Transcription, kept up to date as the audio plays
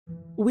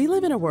We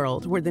live in a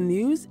world where the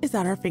news is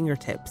at our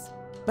fingertips.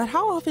 But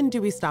how often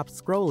do we stop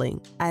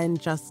scrolling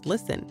and just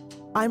listen?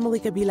 I'm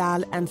Malika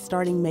Bilal, and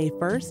starting May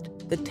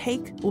 1st, The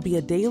Take will be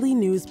a daily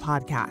news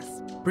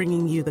podcast,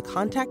 bringing you the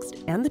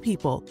context and the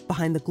people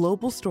behind the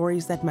global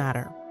stories that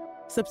matter.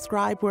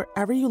 Subscribe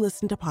wherever you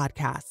listen to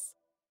podcasts.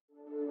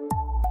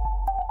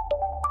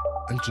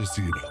 Al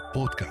Jazeera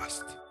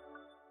Podcast.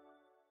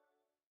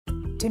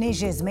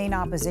 Tunisia's main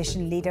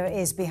opposition leader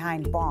is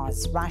behind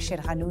bars. Rached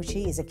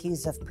Ghannouchi is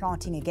accused of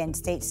plotting against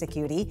state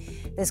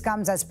security. This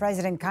comes as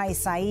President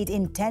Kais Saied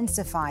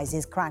intensifies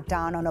his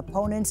crackdown on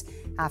opponents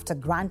after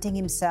granting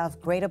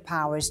himself greater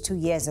powers 2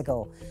 years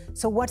ago.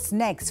 So what's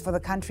next for the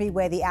country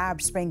where the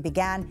Arab Spring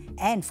began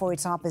and for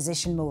its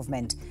opposition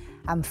movement?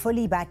 I'm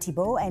Folly Bah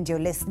Thibault, and you're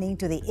listening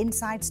to the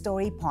Inside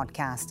Story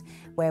podcast,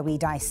 where we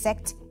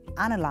dissect,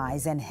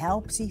 analyze, and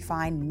help you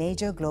find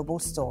major global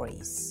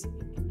stories.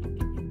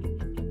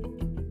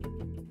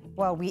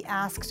 Well, we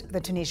asked the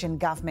Tunisian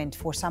government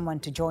for someone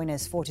to join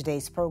us for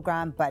today's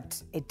program,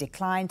 but it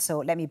declined. So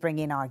let me bring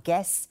in our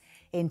guests.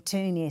 In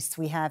Tunis,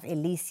 we have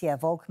Elizia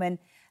Volkmann,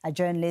 a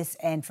journalist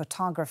and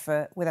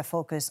photographer with a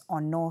focus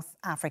on North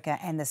Africa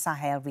and the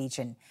Sahel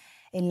region.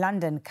 In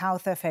London,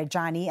 Kaouther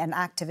Ferjani, an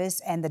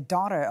activist and the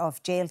daughter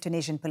of jailed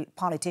Tunisian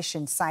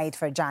politician Said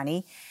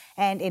Ferjani.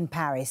 And in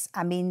Paris,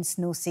 Amine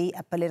Snoussi,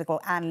 a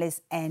political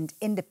analyst and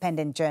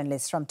independent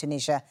journalist from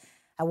Tunisia.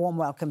 A warm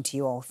welcome to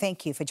you all.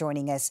 Thank you for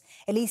joining us.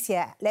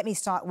 Elizia, let me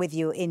start with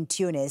you in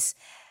Tunis.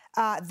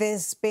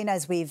 There's been,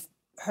 as we've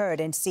heard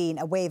and seen,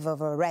 a wave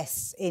of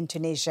arrests in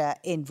Tunisia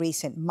in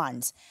recent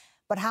months.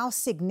 But how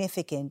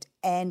significant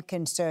and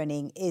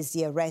concerning is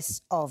the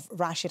arrest of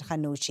Rached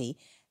Ghannouchi?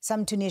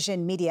 Some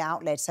Tunisian media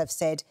outlets have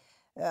said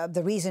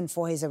the reason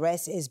for his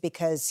arrest is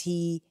because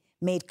he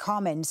made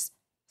comments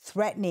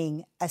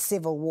threatening a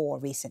civil war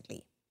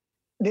recently.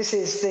 This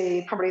is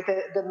probably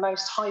the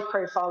most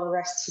high-profile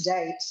arrest to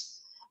date.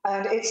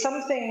 And it's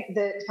something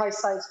that Kais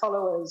Saied's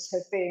followers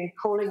have been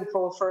calling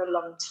for a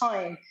long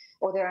time,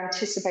 or they're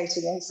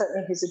anticipating, and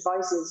certainly his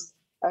advisors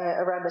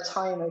around the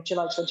time of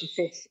July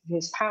 25th,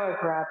 his power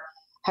grab,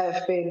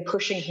 have been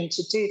pushing him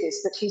to do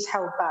this, but he's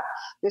held back.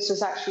 This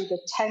was actually the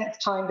 10th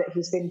time that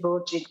he's been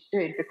brought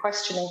in for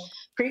questioning.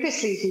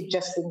 Previously, he'd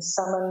just been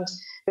summoned,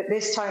 but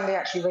this time they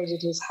actually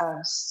raided his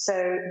house.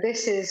 So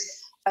this is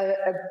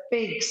a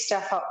big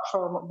step up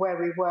from where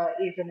we were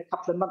even a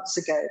couple of months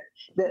ago.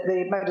 That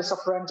the modus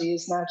operandi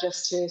is now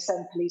just to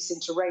send police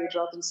into raid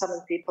rather than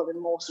summon people in a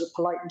more sort of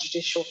polite and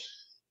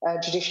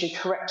judicially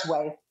correct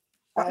way.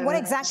 What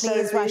exactly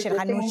is Rached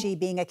Ghannouchi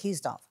being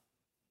accused of?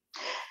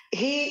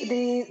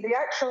 The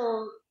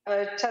actual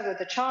term of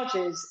the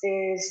charges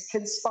is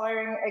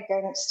conspiring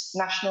against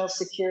national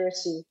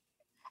security.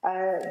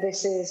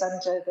 This is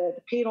under the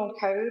penal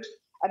code,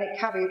 and it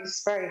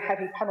carries very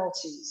heavy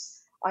penalties,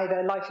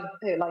 either life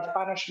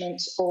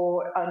banishment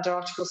or under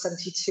Article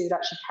 72, it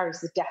actually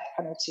carries the death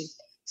penalty.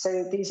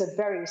 So these are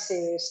very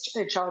serious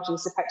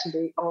charges,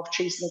 effectively, of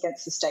treason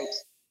against the state.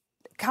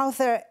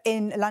 Kaouther,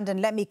 in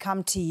London, let me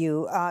come to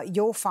you.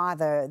 Your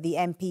father, the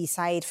MP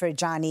Said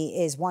Ferjani,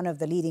 is one of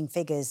the leading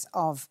figures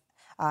of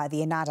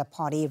the Ennahda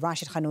party,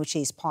 Rached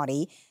Ghannouchi's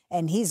party,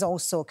 and he's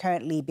also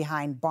currently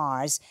behind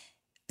bars.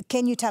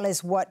 Can you tell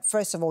us what,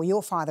 first of all,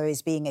 your father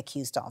is being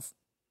accused of?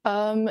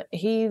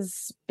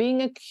 He's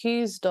being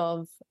accused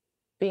of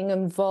being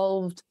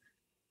involved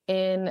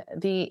in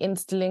the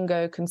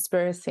Interlingo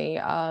conspiracy,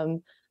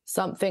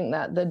 something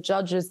that the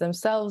judges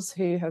themselves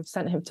who have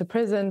sent him to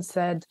prison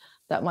said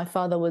that my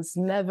father was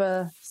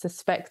never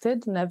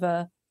suspected,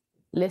 never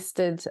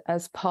listed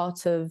as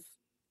part of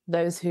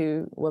those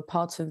who were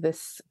part of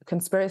this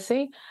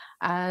conspiracy.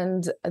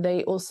 And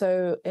they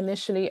also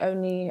initially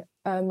only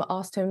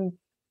asked him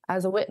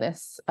as a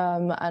witness,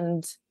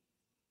 and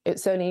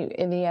it's only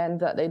in the end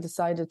that they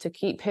decided to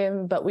keep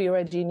him, but we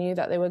already knew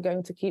that they were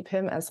going to keep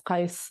him, as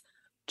Kais,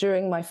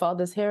 during my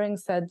father's hearing,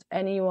 said,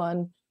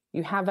 anyone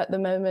you have at the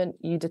moment,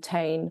 you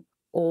detain,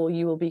 or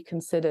you will be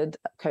considered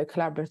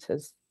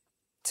co-collaborators.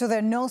 So there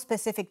are no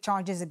specific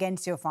charges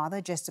against your father,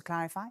 just to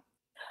clarify?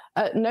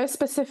 No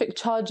specific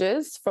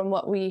charges from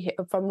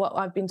what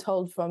I've been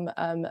told from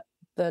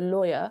the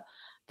lawyer.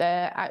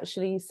 They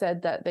actually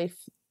said that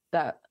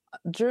that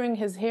during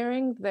his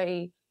hearing,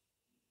 they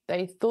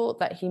thought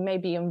that he may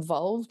be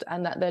involved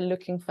and that they're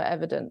looking for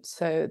evidence.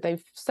 So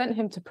they've sent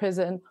him to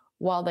prison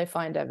while they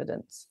find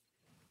evidence.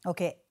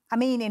 Okay. I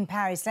mean, in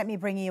Paris, let me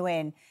bring you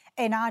in.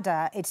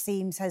 Ennahda, it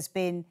seems, has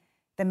been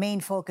the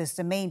main focus,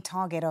 the main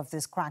target of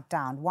this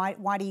crackdown.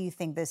 Why do you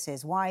think this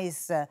is? Why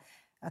is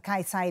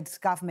Kais Saied's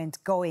government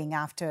going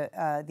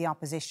after the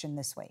opposition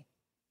this way?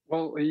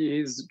 Well,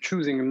 he's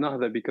choosing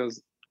Ennahda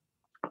because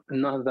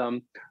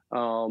Ennahda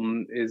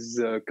is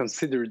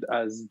considered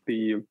as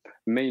the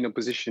main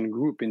opposition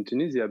group in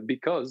Tunisia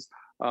because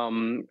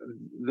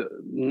the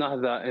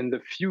Ennahda and a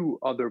few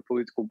other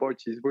political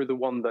parties were the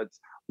one that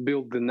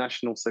built the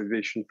National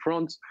Salvation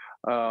Front,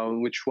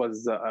 which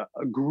was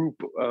a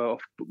group of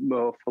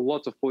a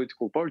lot of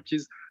political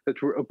parties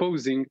that were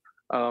opposing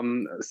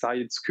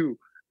Said's coup.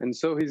 And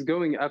so he's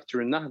going after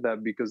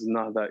Ennahda because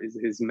Ennahda is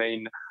his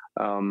main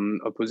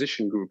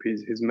opposition group.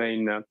 Is his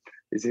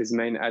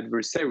main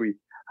adversary.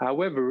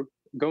 However,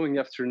 going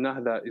after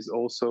Nahda is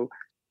also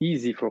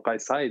easy for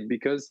Kais Saied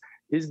because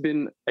he's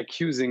been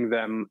accusing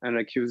them and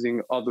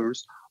accusing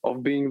others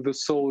of being the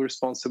sole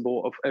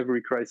responsible of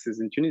every crisis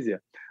in Tunisia.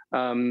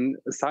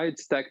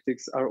 Said's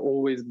tactics are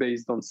always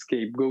based on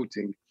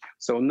scapegoating.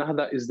 So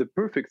Nahda is the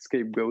perfect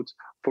scapegoat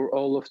for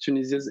all of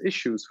Tunisia's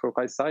issues for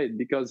Kais Saied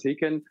because he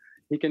can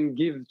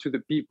give to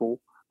the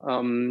people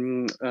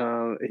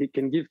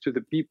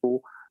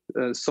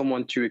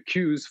someone to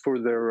accuse for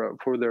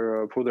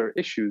their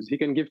issues. He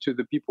can give to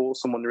the people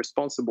someone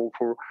responsible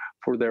for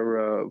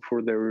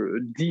their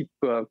deep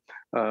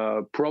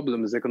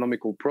problems,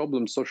 economical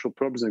problems, social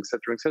problems,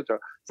 etc., etc.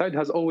 Said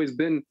has always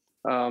been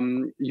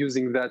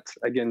using that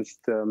against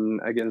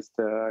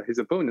his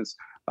opponents.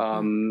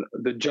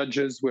 The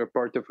judges were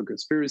part of a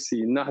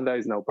conspiracy. Nahda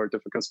is now part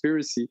of a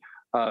conspiracy.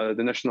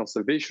 The National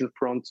Salvation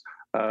Front,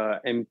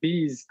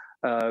 MPs,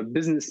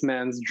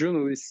 businessmen,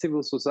 journalists,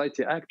 civil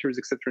society actors,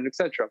 etc.,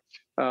 etc.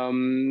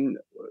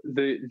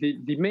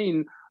 The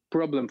main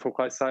problem for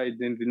Kais Saied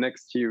in the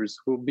next years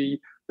will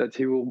be that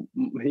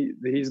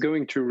he's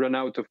going to run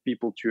out of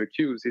people to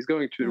accuse. He's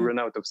going to run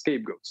out of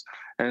scapegoats,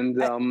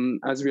 and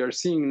as we are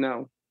seeing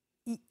now.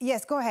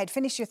 Yes, go ahead.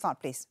 Finish your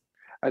thought, please.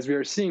 As we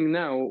are seeing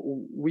now,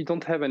 we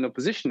don't have an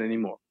opposition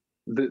anymore.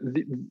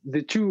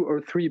 The 2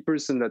 or 3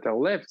 persons that are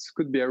left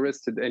could be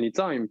arrested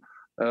anytime.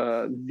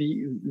 The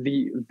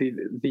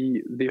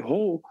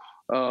whole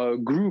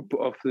group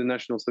of the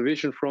National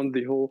Salvation Front,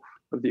 the whole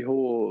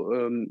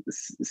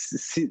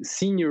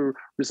senior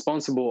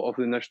responsible of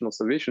the National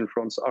Salvation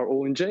Fronts are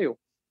all in jail.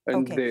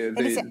 And okay.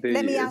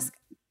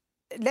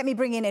 Let me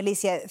bring in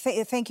Elizia.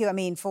 Thank you,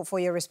 Amine, for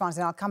your response,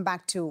 and I'll come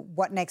back to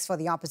what next for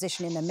the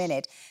opposition in a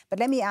minute. But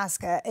let me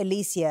ask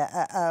Elizia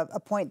a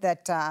point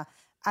that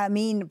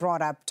Amine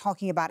brought up,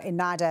 talking about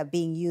Ennahda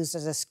being used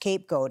as a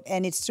scapegoat.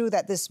 And it's true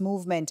that this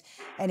movement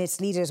and its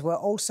leaders were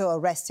also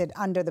arrested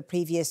under the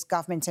previous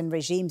governments and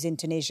regimes in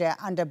Tunisia,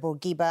 under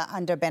Bourguiba,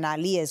 under Ben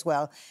Ali as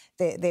well.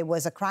 There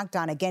was a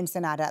crackdown against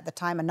Ennahda at the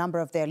time. A number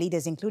of their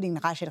leaders, including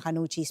Rached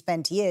Ghannouchi,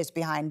 spent years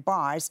behind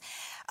bars.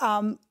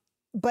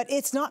 But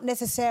it's not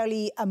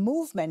necessarily a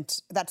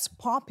movement that's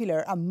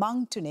popular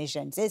among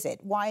Tunisians, is it?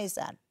 Why is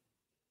that?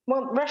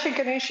 Well, Rached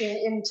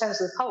Ghannouchi, in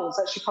terms of the polls,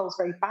 actually polls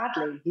very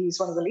badly.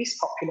 He's one of the least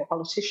popular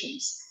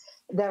politicians.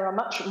 There are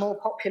much more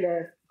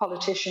popular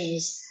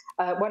politicians.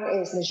 One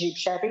is Najib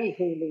Shabi,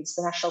 who leads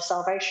the National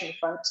Salvation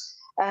Front,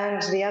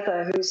 and the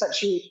other, who's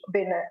actually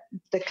been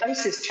the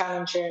closest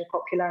challenger in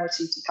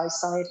popularity to Kais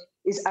Saied,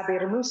 is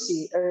Abir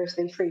Moussi of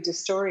the Free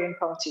Historian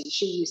Party.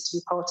 She used to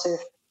be part of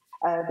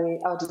the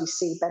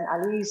RDC, Ben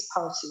Ali's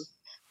party.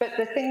 But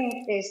the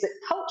thing is that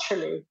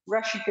culturally,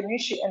 Rached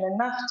Ghannouchi and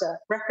Ennahda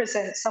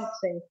represent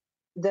something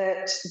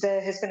that there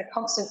has been a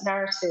constant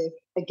narrative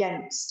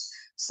against.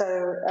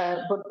 So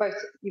both,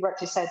 you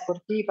rightly said,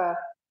 Bourguiba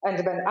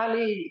and Ben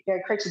Ali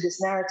created this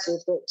narrative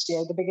that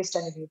the biggest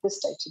enemy of this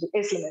state are the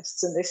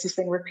Islamists, and this has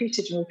been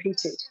repeated and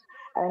repeated.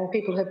 And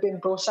people have been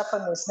brought up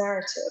on this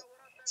narrative.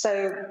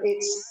 So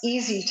it's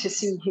easy to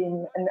see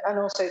him and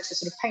also to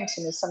sort of paint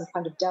him as some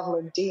kind of devil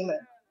and demon.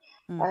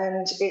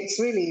 And it's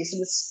really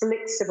sort of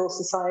split civil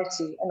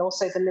society and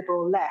also the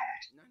liberal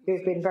left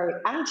who've been very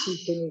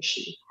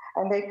anti-Ghannouchi.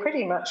 And they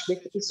pretty much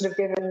sort of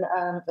given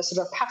a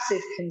sort of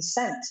passive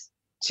consent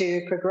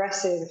to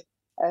progressive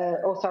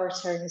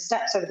authoritarian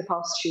steps over the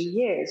past few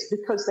years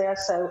because they are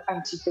so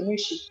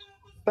anti-Ghannouchi.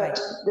 But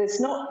there's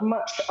not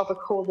much of a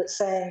call that's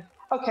saying,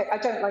 okay, I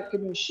don't like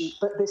Ghannouchi,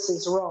 but this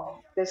is wrong.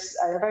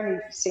 I've only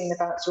seen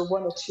about sort of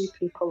 1 or 2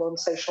 people on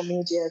social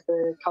media,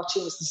 the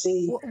cartoonist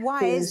Z.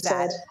 Why is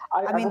that?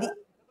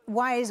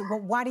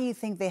 Why do you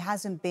think there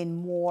hasn't been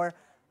more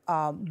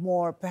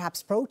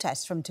perhaps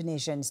protests from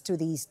Tunisians to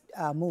these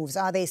moves?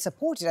 Are they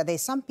supported? Are there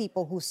some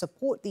people who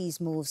support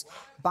these moves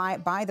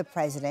by the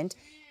president?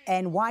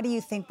 And why do you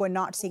think we're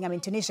not seeing,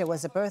 Tunisia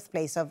was the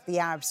birthplace of the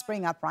Arab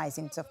Spring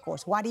uprisings, of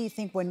course. Why do you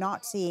think we're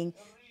not seeing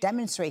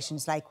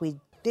demonstrations like we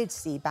did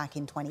see back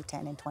in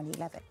 2010 and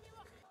 2011?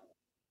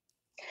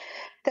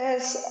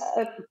 There's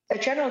a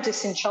general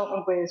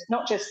disenchantment with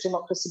not just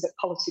democracy, but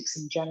politics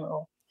in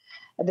general.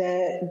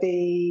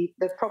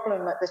 The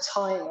problem at the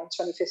time, on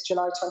 25th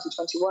July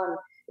 2021,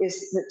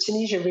 is that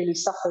Tunisia really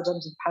suffered under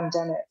the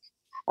pandemic.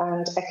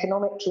 And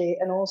economically,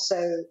 and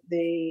also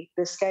the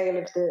scale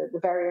of the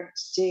variant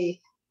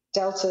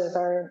Delta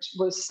variant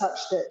was such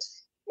that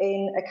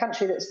in a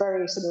country that's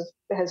very sort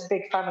of has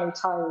big family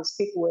ties,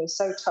 people were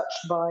so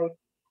touched by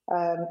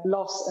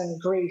loss and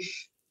grief.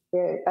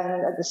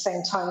 And at the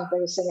same time, they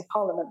were seeing a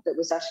parliament that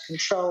was out of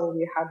control.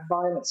 You had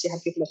violence, you had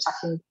people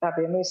attacking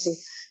Abir Moussi.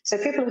 So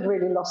people had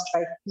really lost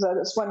faith. So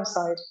that's one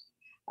side.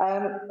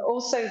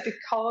 Also,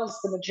 because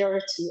the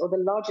majority or the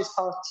largest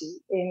party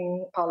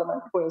in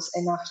parliament was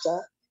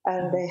Ennahda,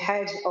 and the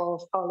head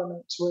of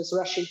parliament was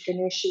Rached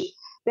Ghannouchi,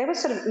 they were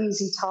sort of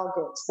easy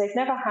targets. They've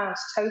never had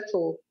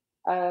total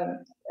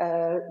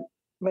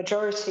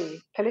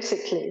majority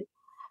politically,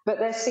 but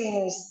they're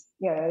seen as,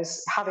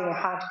 as having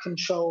had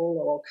control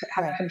or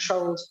have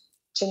controlled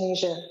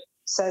Tunisia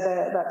So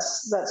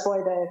that's why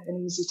they're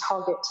an easy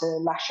target to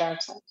lash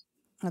out at.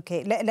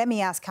 Okay, let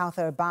me ask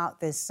Kaouther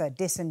about this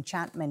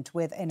disenchantment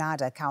with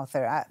Ennahda,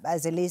 Kaouther.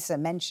 As Elisa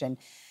mentioned,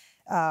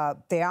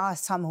 there are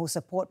some who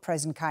support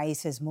President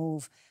Kais's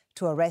move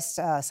to arrest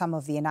some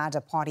of the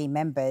Ennahda party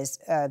members.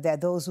 There are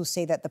those who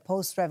say that the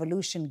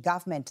post-revolution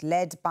government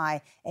led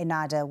by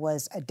Ennahda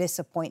was a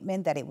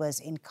disappointment, that it was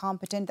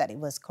incompetent, that it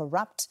was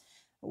corrupt.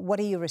 What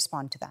do you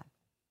respond to that?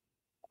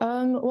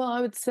 Well,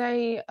 I would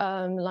say,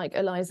 like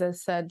Eliza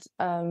said,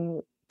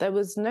 there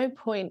was no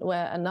point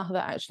where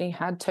Ennahda actually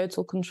had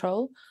total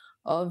control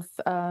of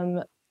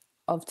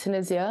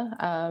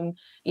Tunisia.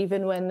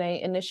 Even when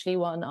they initially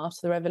won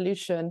after the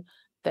revolution,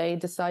 they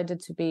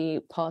decided to be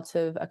part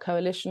of a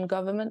coalition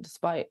government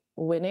despite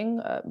winning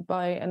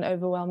by an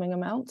overwhelming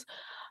amount.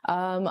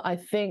 I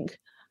think,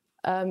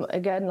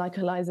 again, like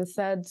Eliza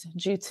said,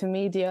 due to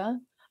media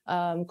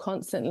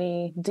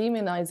constantly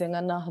demonizing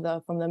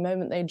Ennahda from the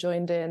moment they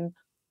joined in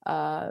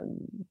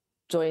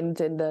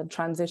the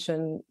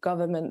transition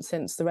government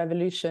since the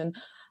revolution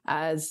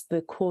as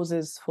the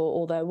causes for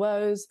all their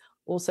woes,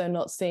 also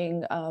not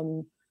seeing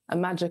a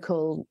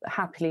magical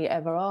happily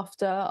ever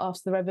after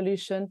the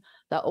revolution.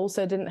 That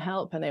also didn't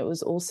help, and it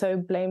was also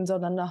blamed on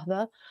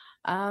Ennahda.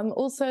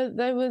 Also,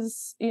 there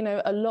was,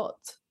 a lot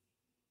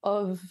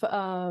of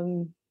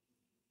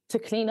to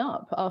clean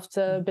up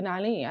after Ben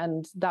Ali,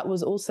 and that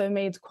was also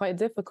made quite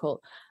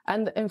difficult.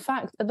 And in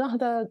fact,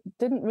 Ennahda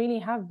didn't really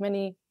have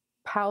many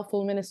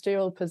powerful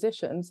ministerial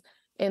positions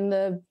in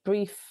the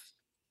brief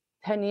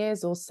 10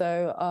 years or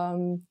so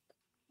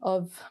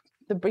of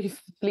the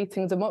brief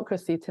fleeting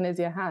democracy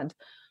Tunisia had.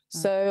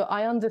 So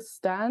I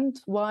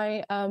understand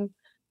why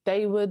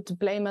they would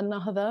blame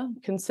Ennahda,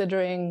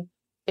 considering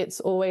it's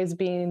always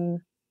been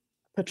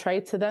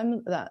portrayed to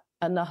them that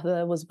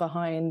Ennahda was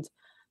behind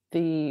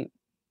their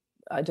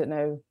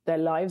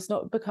lives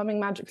not becoming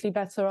magically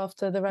better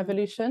after the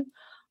revolution.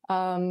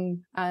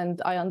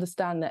 And I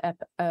understand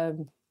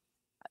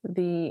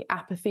the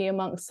apathy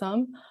amongst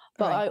some.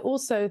 But I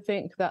also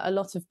think that a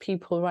lot of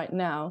people right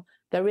now,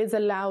 there is a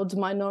loud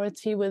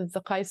minority with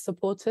the Kais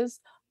supporters.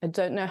 I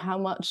don't know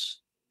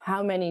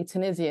how many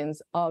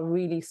Tunisians are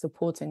really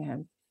supporting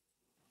him.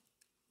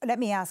 Let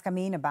me ask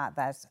Amine about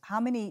that. How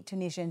many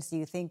Tunisians do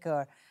you think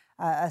are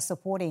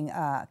supporting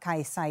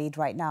Kais Saied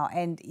right now?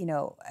 And,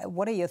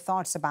 what are your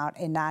thoughts about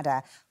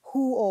Ennahda?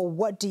 Who or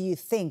what do you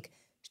think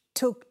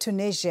took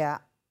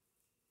Tunisia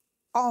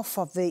off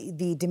of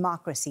the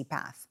democracy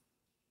path?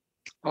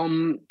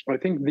 I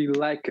think the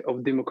lack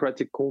of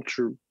democratic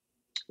culture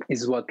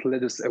is what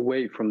led us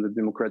away from the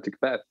democratic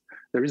path.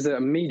 There is a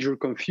major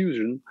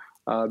confusion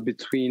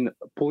between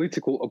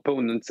political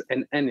opponents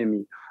and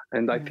enemy.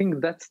 And I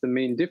think that's the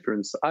main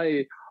difference.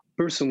 I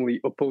personally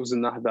oppose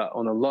Ennahda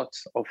on a lot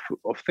of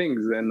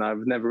things, and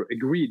I've never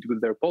agreed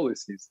with their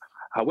policies.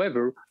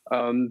 However,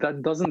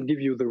 that doesn't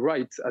give you the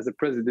right as a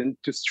president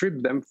to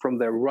strip them from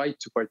their right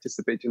to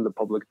participate in the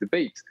public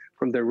debate,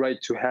 from their right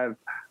to have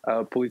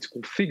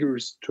political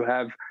figures, to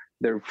have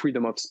their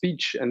freedom of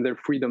speech and their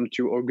freedom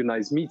to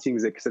organize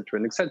meetings, etc.,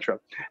 and etc.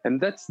 And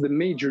that's the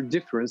major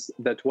difference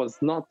that was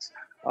not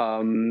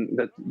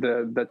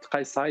that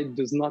Kais Saied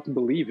does not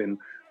believe in.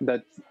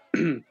 That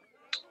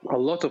a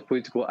lot of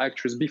political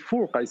actors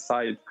before Kais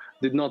Saied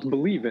did not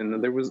believe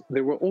in.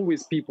 There were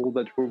always people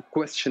that were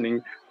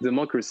questioning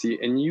democracy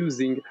and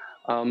using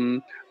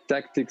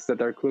tactics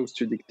that are close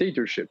to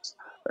dictatorships.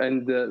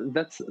 And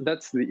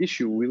that's the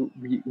issue.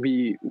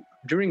 We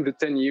during the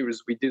 10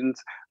 years we didn't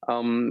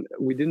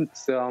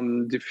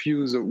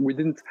diffuse, or we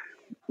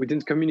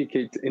didn't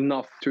communicate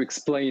enough to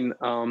explain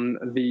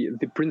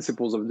the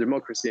principles of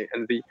democracy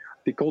and the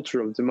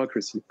culture of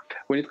democracy.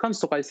 When it comes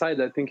to Kais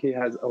Saied, I think he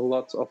has a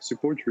lot of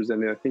supporters,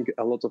 and I think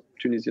a lot of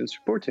Tunisians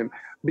support him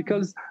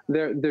because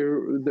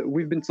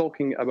we've been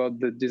talking about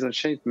the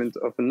disenchantment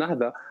of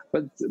Ennahda,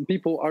 but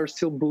people are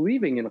still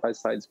believing in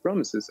Kais Saied's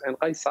promises, and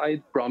Kais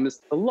Saied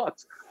promised a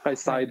lot.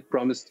 Kais Saied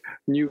promised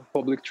new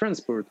public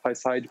transport.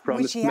 Kais Saied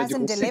promised which he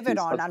hasn't delivered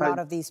cities. on a lot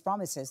of these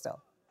promises, though.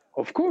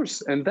 Of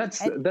course, and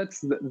that's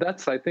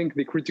I think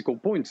the critical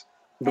point.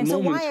 And so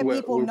why are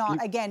people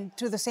not, again,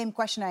 to the same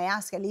question I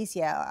asked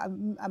Elizia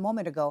a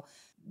moment ago,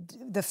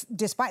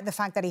 despite the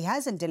fact that he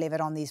hasn't delivered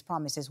on these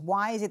promises,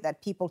 why is it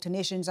that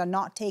Tunisians are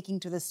not taking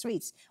to the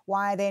streets?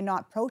 Why are they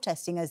not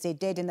protesting as they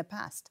did in the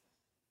past?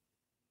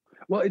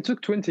 Well, it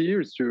took 20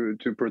 years to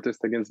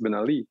protest against Ben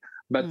Ali,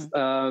 but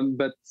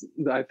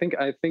I think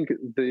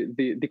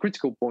the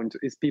critical point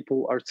is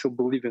people are still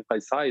believing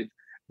Kais Saied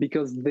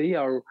because they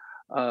are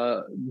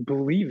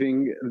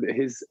believing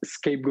his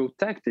scapegoat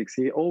tactics.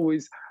 He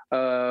always he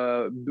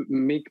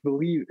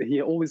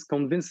always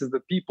convinces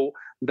the people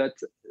that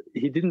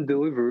he didn't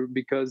deliver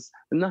because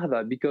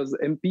Ennahda, because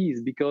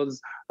MPs, because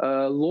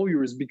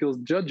lawyers, because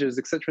judges,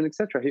 etc.,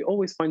 etc. He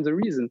always finds a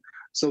reason.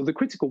 So the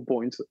critical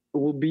point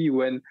will be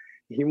when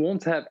he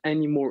won't have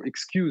any more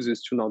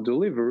excuses to not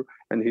deliver,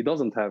 and he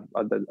doesn't have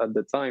at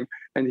that time,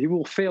 and he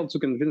will fail to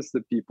convince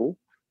the people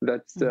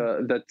that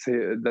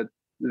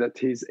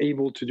he's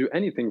able to do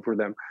anything for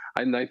them.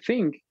 And I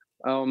think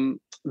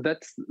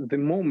that's the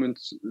moment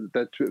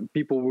that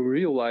people will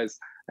realize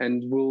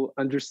and will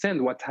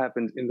understand what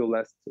happened in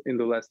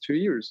the last 2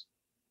 years.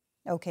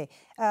 Okay.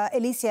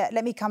 Elizia,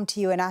 let me come to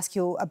you and ask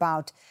you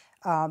about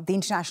the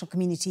international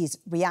community's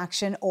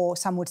reaction, or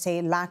some would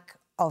say lack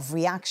of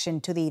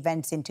reaction to the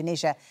events in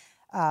Tunisia.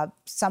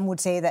 Some would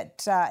say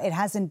that it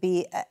hasn't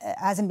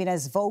been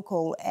as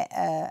vocal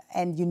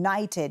and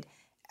united,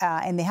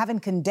 and they haven't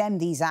condemned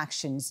these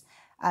actions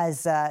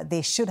as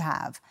they should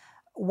have.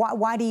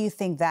 Why do you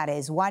think that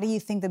is? Why do you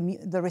think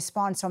the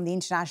response from the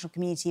international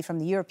community, from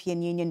the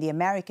European Union, the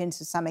Americans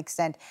to some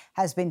extent,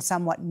 has been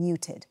somewhat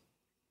muted?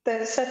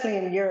 Certainly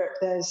in Europe,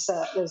 there's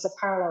a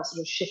parallel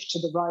sort of shift to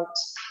the right,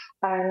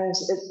 and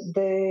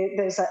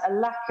there's a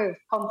lack of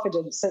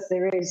confidence that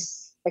there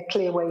is a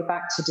clear way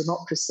back to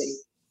democracy,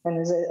 and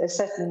there's a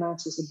certain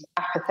amount of, sort of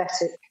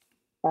apathetic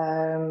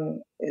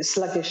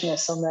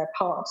sluggishness on their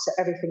part. So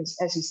everything's,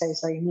 as you say,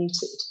 is very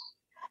muted.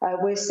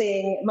 We're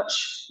seeing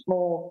much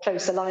more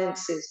close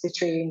alliances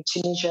between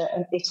Tunisia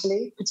and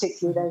Italy,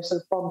 particularly those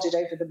sort of bonded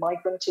over the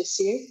migrant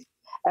issue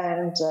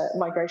and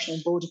migration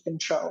and border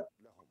control.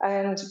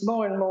 And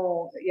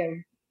more,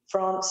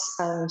 France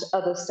and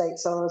other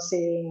states are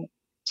seeing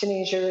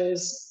Tunisia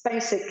as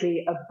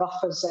basically a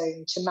buffer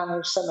zone to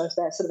manage some of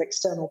their sort of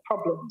external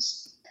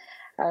problems.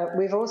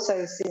 We've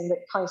also seen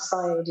that Kais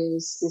Saied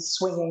is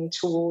swinging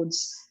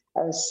towards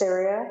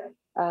Syria.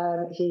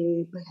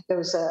 There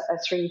was a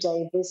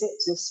 3-day visit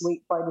this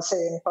week by the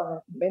Syrian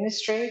Foreign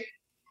Ministry,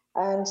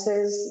 and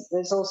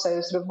there's also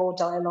sort of more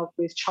dialogue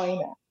with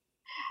China.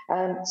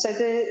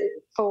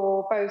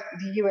 For both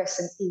the US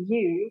and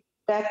EU,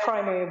 their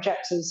primary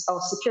objectives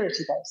are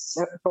security-based.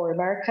 So for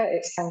America,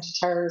 it's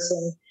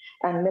counterterrorism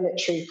and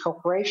military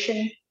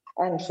cooperation,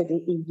 and for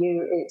the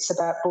EU, it's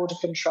about border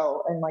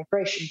control and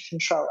migration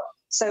control.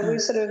 So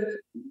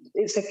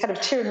it's a kind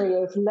of tyranny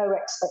of low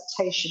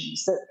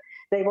expectations, that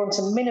they want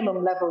a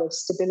minimum level of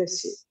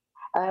stability.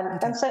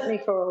 And certainly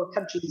for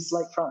countries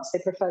like France, they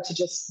prefer to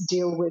just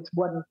deal with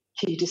one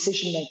key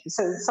decision maker.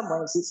 So in some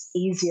ways, it's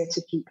easier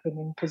to keep him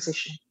in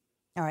position.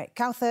 All right.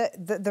 Kaouther,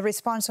 the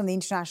response from the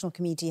international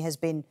community has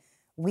been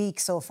weak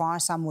so far,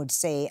 some would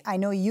say. I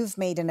know you've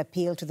made an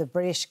appeal to the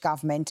British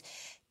government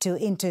to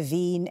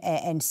intervene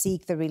and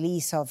seek the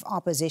release of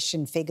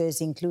opposition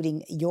figures,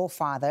 including your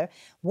father.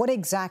 What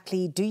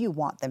exactly do you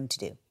want them to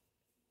do?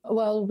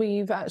 Well,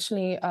 we've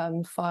actually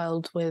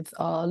filed with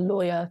our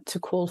lawyer to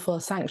call for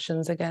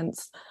sanctions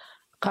against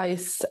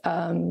Kais,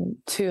 2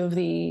 of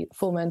the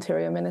former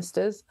interior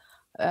ministers,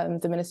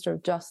 the Minister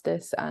of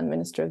Justice and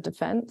Minister of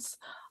Defence.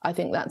 I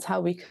think that's how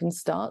we can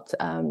start,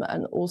 and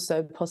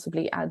also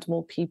possibly add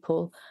more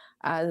people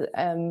as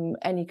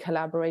any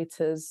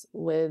collaborators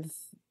with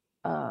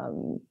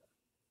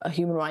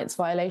human rights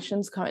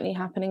violations currently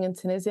happening in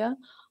Tunisia.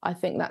 I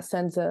think that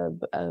sends a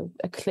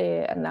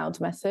clear and loud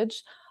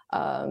message,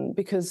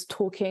 because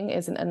talking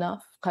isn't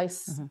enough.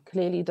 Kais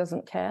clearly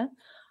doesn't care.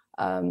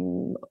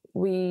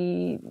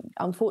 We,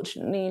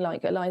 unfortunately,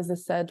 like Eliza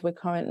said, we're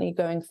currently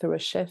going through a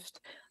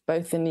shift,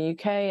 both in the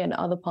UK and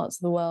other parts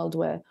of the world,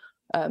 where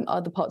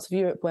other parts of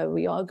Europe, where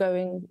we are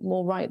going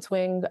more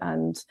right-wing,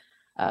 and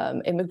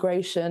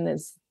immigration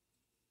is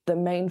the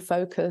main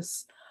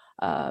focus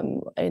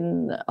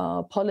in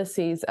our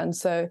policies. And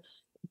so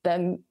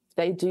then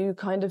they do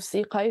kind of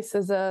see Kais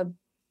as a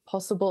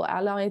possible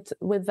ally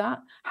with that.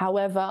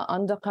 However,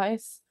 under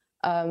Kais,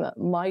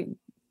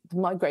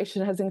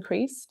 migration has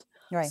increased.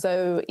 Right.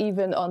 So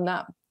even on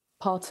that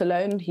part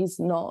alone, he's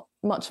not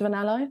much of an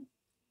ally.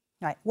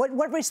 Right.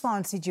 What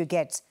response did you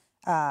get,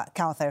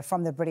 Kaouther,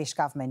 from the British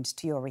government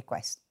to your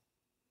request?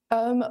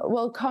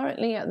 Well,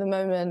 currently at the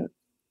moment,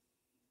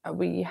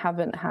 we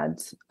haven't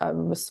had a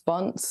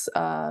response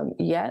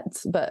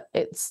yet, but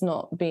it's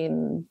not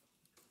been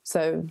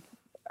so.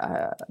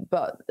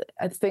 But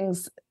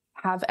things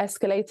have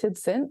escalated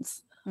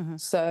since.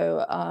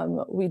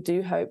 So we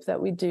do hope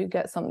that we do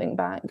get something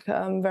back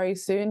very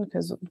soon,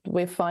 because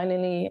we're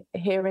finally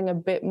hearing a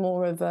bit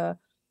more of a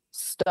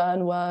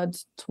stern word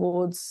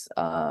towards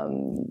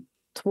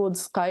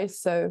Kais.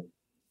 So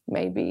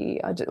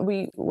maybe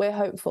we're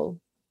hopeful.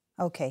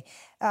 Okay.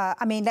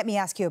 I mean, let me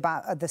ask you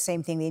about the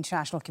same thing, the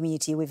international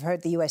community. We've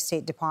heard the US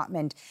State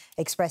Department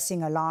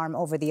expressing alarm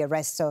over the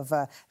arrest of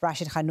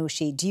Rached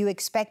Ghannouchi. Do you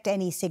expect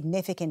any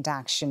significant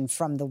action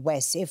from the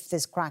West if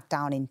this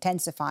crackdown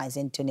intensifies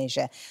in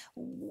Tunisia?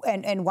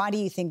 And why do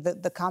you think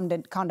that the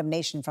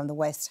condemnation from the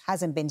West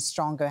hasn't been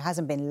stronger,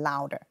 hasn't been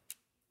louder?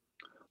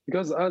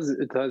 Because as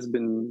it has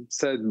been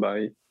said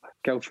by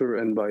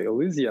Kaouther and by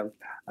Elizia,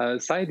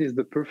 Said is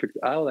the perfect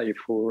ally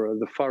for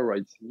the far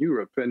right in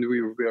Europe, and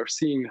we are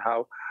seeing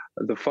how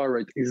the far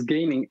right is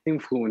gaining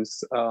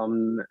influence,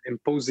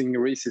 imposing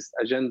racist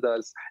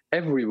agendas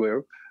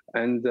everywhere.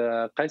 And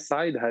Kais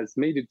Saied has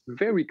made it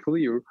very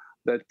clear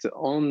that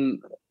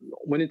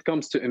when it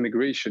comes to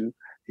immigration,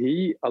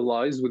 he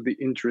allies with the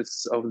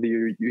interests of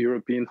the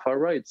European far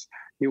right.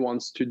 He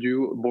wants to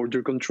do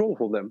border control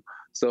for them.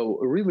 So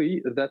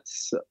really,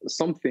 that's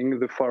something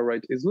the far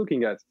right is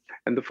looking at.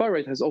 And the far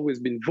right has always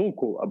been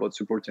vocal about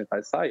supporting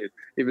Kais Saied,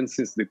 even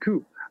since the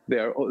coup.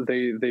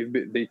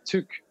 They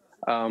took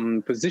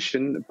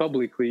position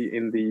publicly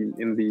in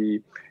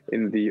the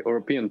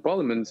European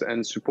Parliament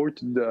and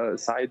supported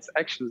Said's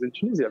actions in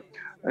Tunisia.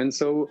 And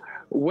so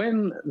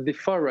when the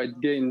far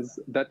right gains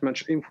that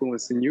much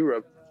influence in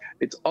Europe,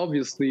 it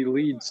obviously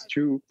leads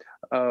to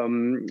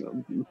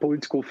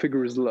political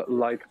figures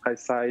like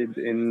Kais Saied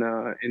in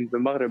the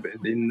Maghreb,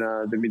 in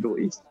the Middle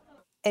East.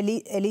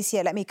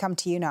 Elizia, let me come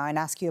to you now and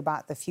ask you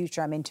about the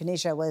future. I mean,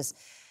 Tunisia was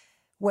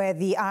where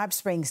the Arab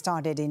Spring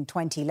started in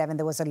 2011.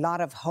 There was a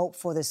lot of hope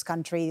for this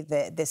country.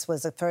 This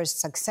was the first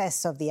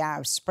success of the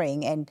Arab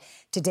Spring. And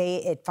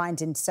today it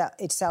finds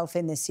itself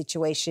in this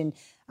situation,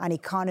 an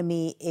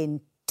economy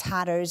in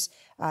tatters.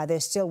 They're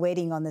still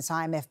waiting on this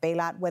IMF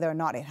bailout. Whether or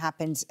not it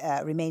happens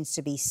remains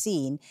to be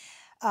seen.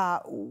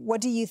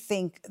 What do you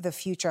think the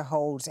future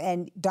holds?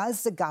 And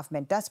does the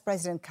government, does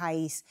President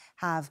Kais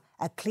have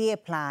a clear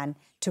plan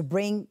to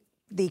bring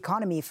the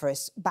economy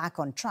first back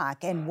on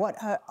track? And what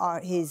are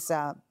his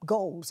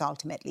goals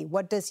ultimately?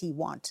 What does he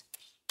want?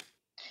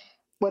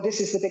 Well, this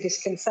is the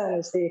biggest concern,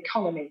 is the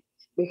economy,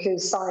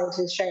 because Said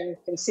has shown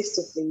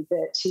consistently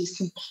that he's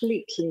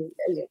completely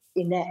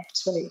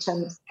inept when it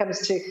comes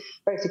to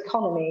both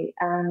economy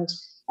and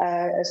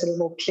a sort of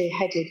more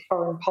clear-headed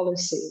foreign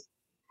policy.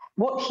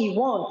 What he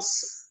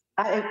wants,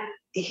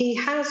 he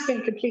has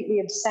been completely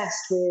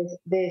obsessed with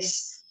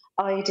this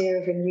idea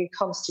of a new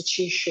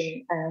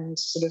constitution and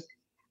sort of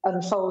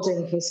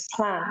unfolding his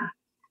plan.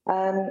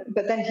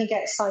 But then he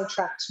gets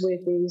sidetracked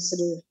with these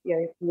sort of,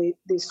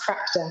 these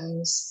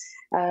crackdowns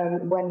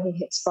when he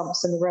hits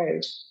bumps in the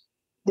road.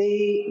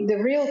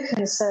 The real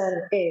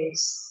concern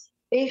is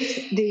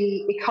if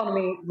the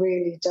economy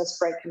really does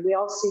break, and we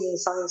are seeing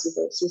signs of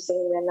this. We're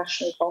seeing their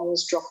national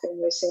bonds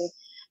dropping. We're seeing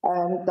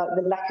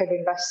the lack of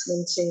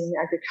investment in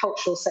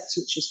agricultural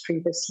sector, which was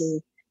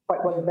previously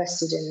quite well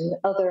invested in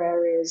other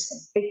areas.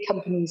 And big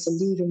companies are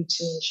leaving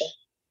Tunisia.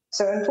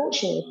 So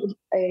unfortunately,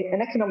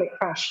 an economic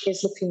crash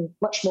is looking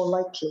much more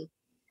likely.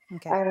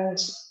 Okay. And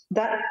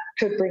that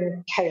could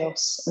bring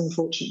chaos,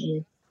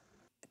 unfortunately.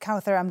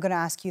 Kaouther, I'm going to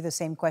ask you the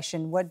same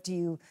question. What do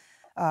you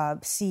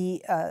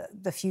see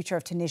the future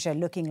of Tunisia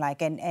looking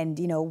like? And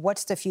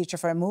what's the future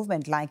for a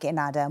movement like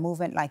Ennahda, a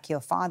movement like your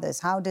father's?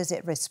 How does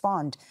it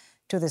respond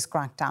to this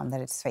crackdown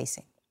that it's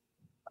facing?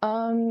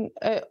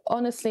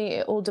 Honestly,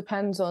 it all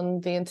depends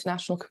on the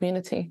international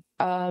community.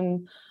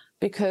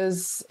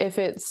 Because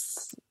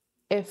if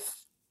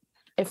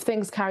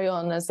things carry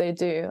on as they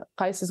do,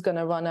 Kais is going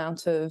to run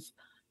out of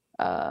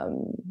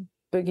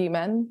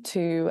boogeymen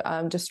to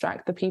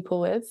distract the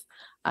people with.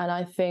 And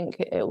I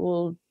think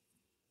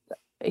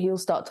he'll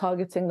start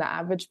targeting the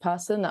average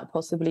person that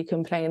possibly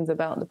complains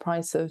about the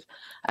price of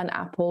an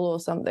apple or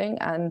something.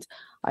 And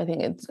I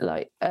think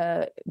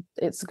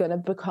it's going to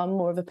become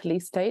more of a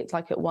police state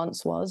like it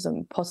once was,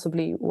 and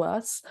possibly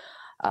worse.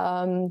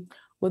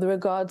 With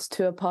regards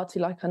to a party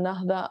like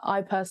Ennahda,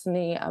 I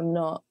personally am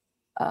not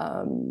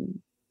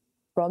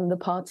from the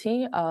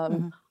party.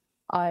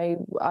 I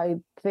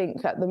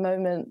think at the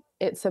moment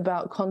it's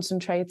about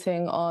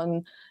concentrating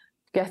on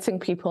getting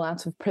people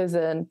out of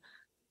prison,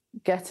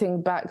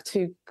 getting back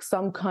to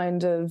some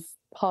kind of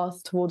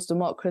path towards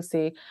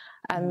democracy,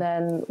 and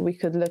then we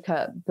could look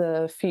at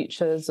the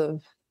futures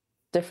of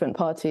different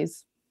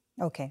parties.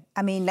 Okay.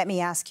 I mean, let me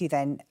ask you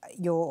then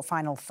your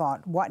final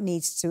thought. What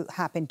needs to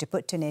happen to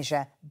put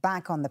Tunisia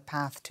back on the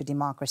path to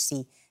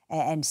democracy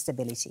and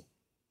stability?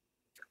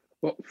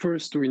 Well,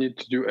 first, we need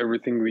to do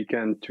everything we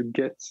can to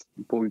get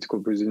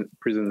political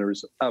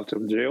prisoners out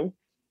of jail.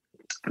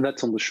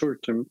 That's on the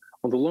short term.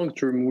 On the long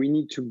term, we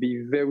need to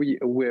be very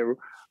aware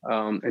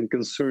and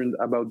concerned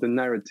about the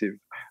narrative,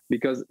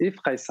 because if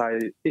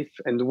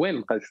and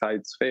when Kais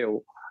Saied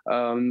fail,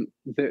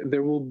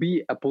 there will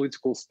be a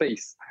political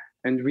space.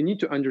 And we need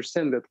to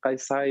understand that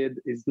Kais Saied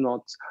is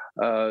not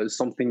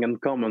something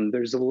uncommon.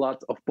 There's a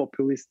lot of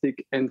populistic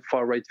and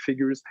far-right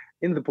figures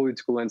in the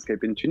political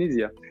landscape in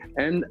Tunisia.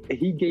 And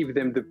he gave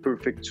them the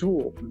perfect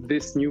tool,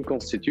 this new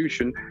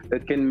constitution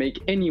that can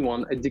make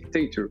anyone a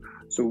dictator.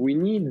 So we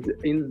need,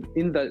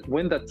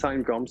 when that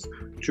time comes,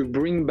 to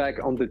bring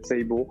back on the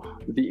table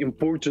the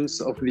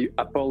importance of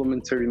a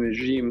parliamentary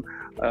regime,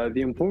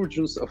 the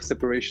importance of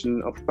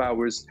separation of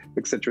powers,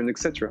 etc.,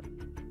 etc.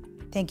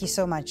 Thank you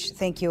so much.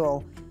 Thank you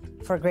all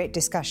for a great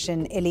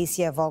discussion.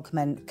 Elizia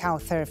Volkmann,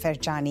 Kaouther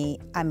Ferjani,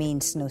 Amine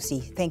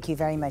Snoussi. Thank you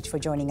very much for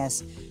joining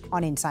us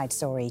on Inside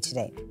Story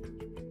today.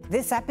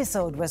 This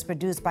episode was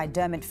produced by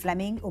Dermot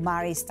Fleming,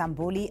 Umari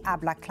Stambouli,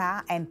 Abla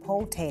Kla, and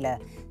Paul Taylor.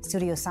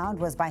 Studio sound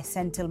was by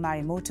Senthil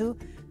Marimotu.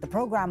 The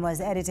program was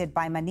edited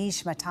by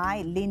Manish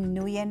Matai, Lynn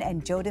Nguyen,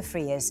 and Joe De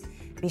Frias.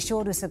 Be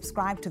sure to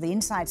subscribe to the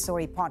Inside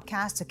Story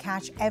podcast to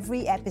catch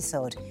every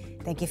episode.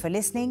 Thank you for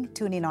listening.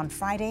 Tune in on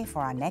Friday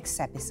for our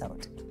next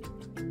episode.